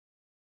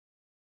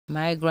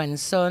My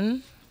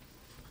grandson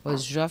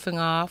was dropping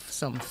off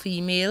some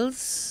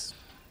females,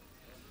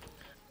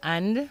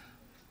 and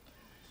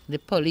the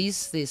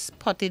police, they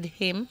spotted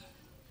him.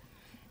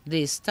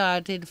 They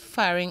started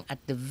firing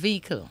at the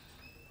vehicle.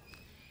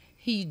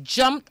 He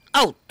jumped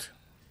out,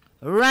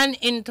 ran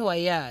into a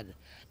yard.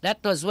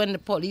 That was when the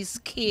police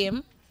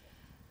came,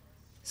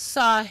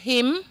 saw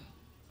him,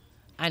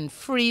 and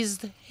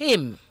freezed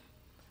him.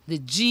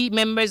 The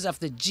members of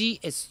the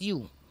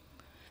GSU.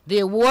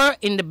 They were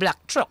in the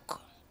black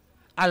truck,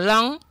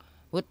 along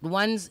with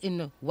ones in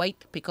the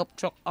white pickup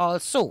truck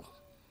also.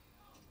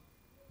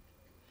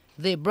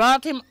 They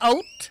brought him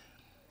out,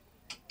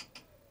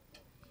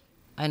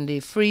 and they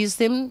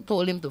freezed him,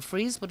 told him to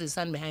freeze, put his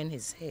hand behind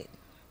his head.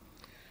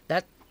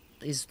 That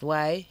is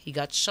why he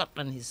got shot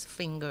on his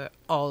finger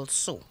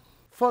also.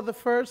 For the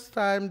first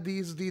time,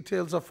 these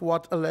details of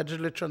what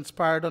allegedly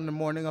transpired on the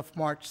morning of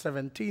March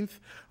 17th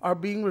are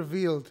being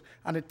revealed,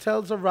 and it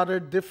tells a rather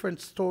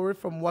different story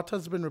from what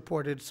has been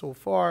reported so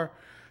far.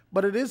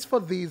 But it is for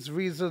these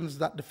reasons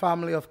that the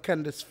family of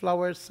Kendis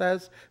Flowers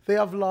says they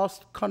have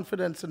lost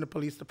confidence in the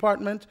police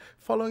department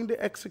following the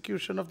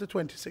execution of the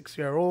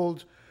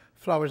 26-year-old.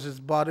 Flowers'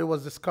 body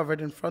was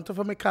discovered in front of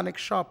a mechanic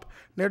shop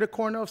near the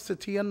corner of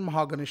Sittee and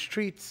Mahogany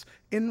Streets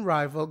in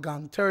rival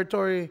gang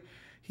territory.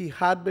 He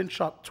had been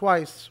shot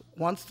twice,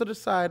 once to the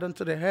side and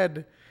to the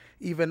head.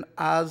 Even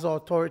as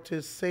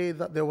authorities say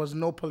that there was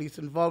no police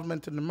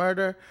involvement in the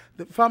murder,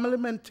 the family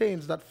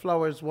maintains that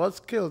Flowers was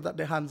killed at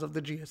the hands of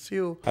the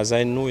GSU. As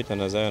I know it and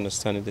as I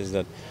understand it is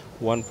that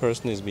one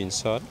person is being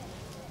sought.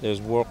 There's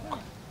work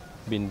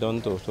being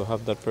done to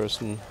have that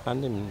person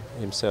hand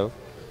himself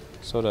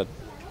so that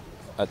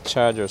a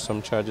charge or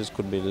some charges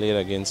could be laid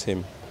against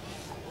him.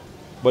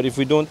 But if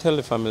we don't tell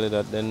the family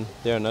that, then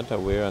they are not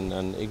aware,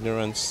 and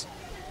ignorance,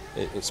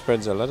 it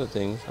spreads a lot of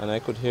things. And I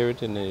could hear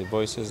it in the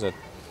voices that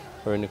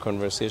or in the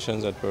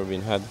conversations that were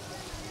being had,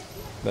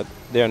 that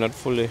they are not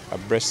fully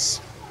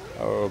abreast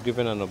or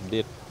given an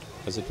update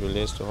as it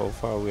relates to how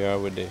far we are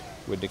with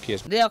the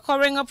case. They are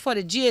covering up for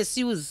the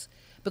GSUs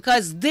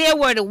because they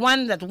were the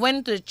ones that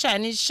went to the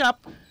Chinese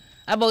shop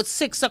about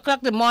 6 o'clock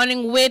in the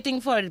morning waiting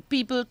for the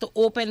people to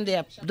open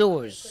their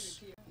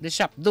doors, the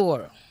shop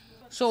door.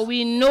 So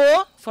we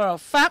know for a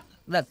fact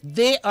that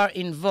they are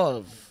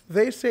involved.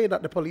 They say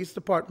that the police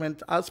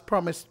department, as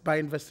promised by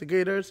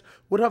investigators,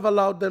 would have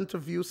allowed them to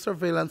view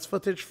surveillance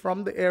footage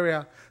from the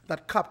area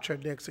that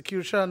captured the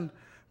execution.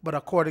 But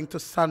according to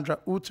Sandra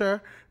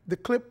Uter, the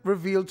clip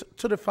revealed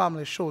to the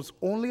family shows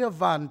only a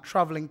van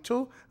traveling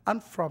to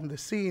and from the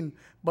scene,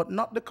 but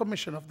not the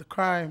commission of the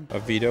crime. A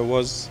video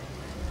was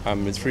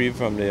retrieved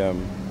from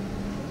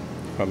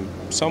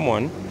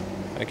someone.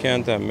 I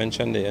can't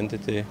mention the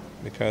entity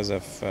because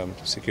of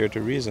security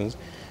reasons.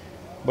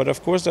 But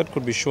of course that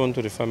could be shown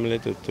to the family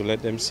to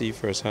let them see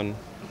firsthand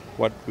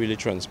what really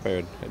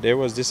transpired. There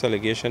was this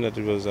allegation that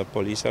it was a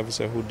police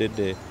officer who did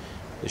the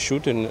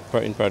shooting,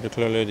 in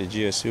particular the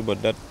GSU,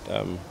 but that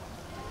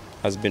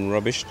has been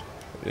rubbished.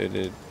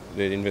 The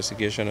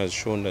investigation has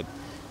shown that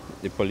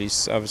the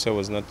police officer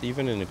was not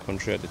even in the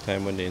country at the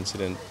time when the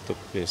incident took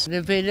place.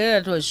 The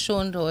video that was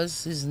shown to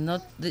us is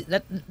not,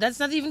 that's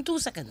not even 2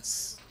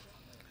 seconds.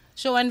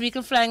 Show one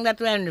vehicle flying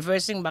that way and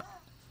reversing back.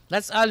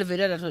 That's all the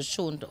video that was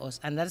shown to us,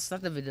 and that's not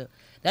the video.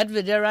 That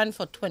video ran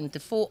for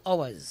 24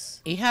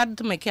 hours. He had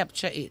to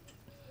capture it.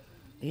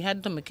 He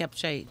had to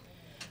capture it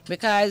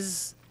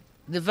because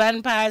the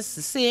van passed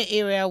the same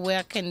area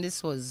where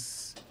Kendis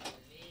was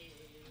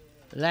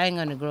lying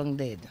on the ground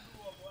dead.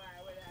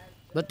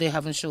 But they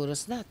haven't showed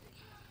us that.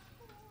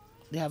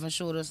 They haven't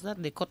showed us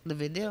that. They cut the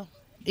video.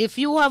 If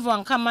you have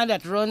one camera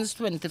that runs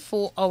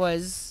 24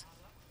 hours,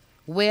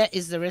 where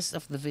is the rest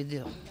of the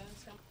video?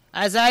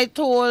 As I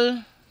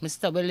told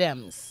Mr.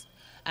 Williams,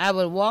 I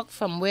will walk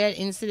from where the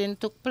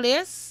incident took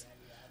place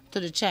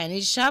to the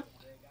Chinese shop,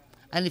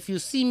 and if you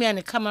see me on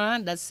the camera,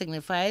 that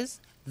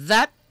signifies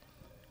that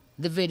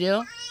the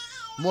video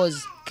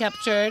was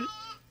captured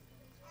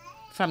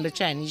from the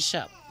Chinese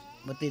shop.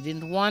 But they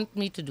didn't want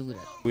me to do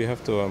that. We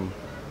have to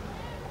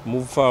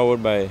move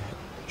forward by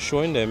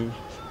showing them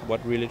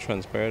what really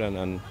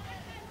transpired,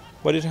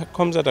 but it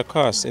comes at a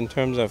cost in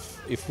terms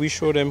of if we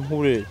show them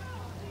who the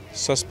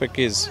suspect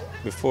is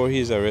before he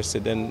is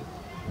arrested, then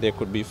there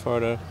could be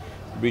further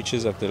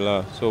breaches of the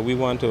law. So we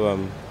want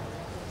to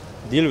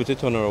deal with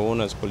it on our own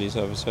as police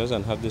officers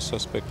and have the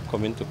suspect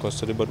come into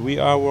custody. But we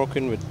are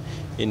working with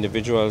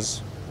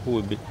individuals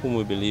whom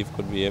we believe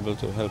could be able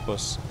to help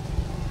us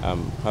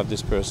have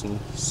this person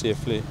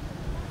safely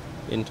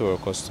into our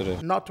custody.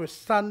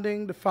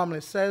 Notwithstanding, the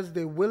family says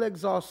they will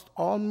exhaust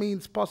all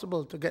means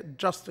possible to get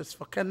justice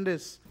for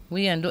Kendis.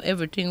 We can do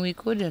everything we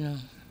could, you know.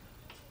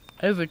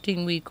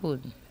 Everything we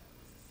could.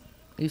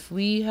 If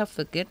we have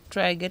to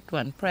try get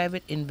one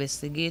private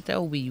investigator,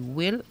 we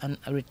will, and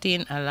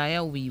retain a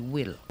liar, we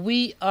will.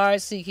 We are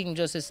seeking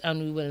justice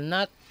and we will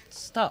not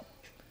stop.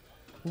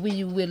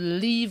 We will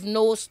leave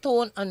no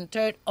stone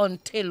unturned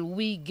until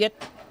we get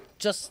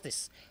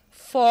justice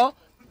for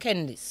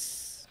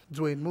Kendis.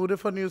 Duane Moody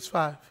for News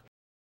 5.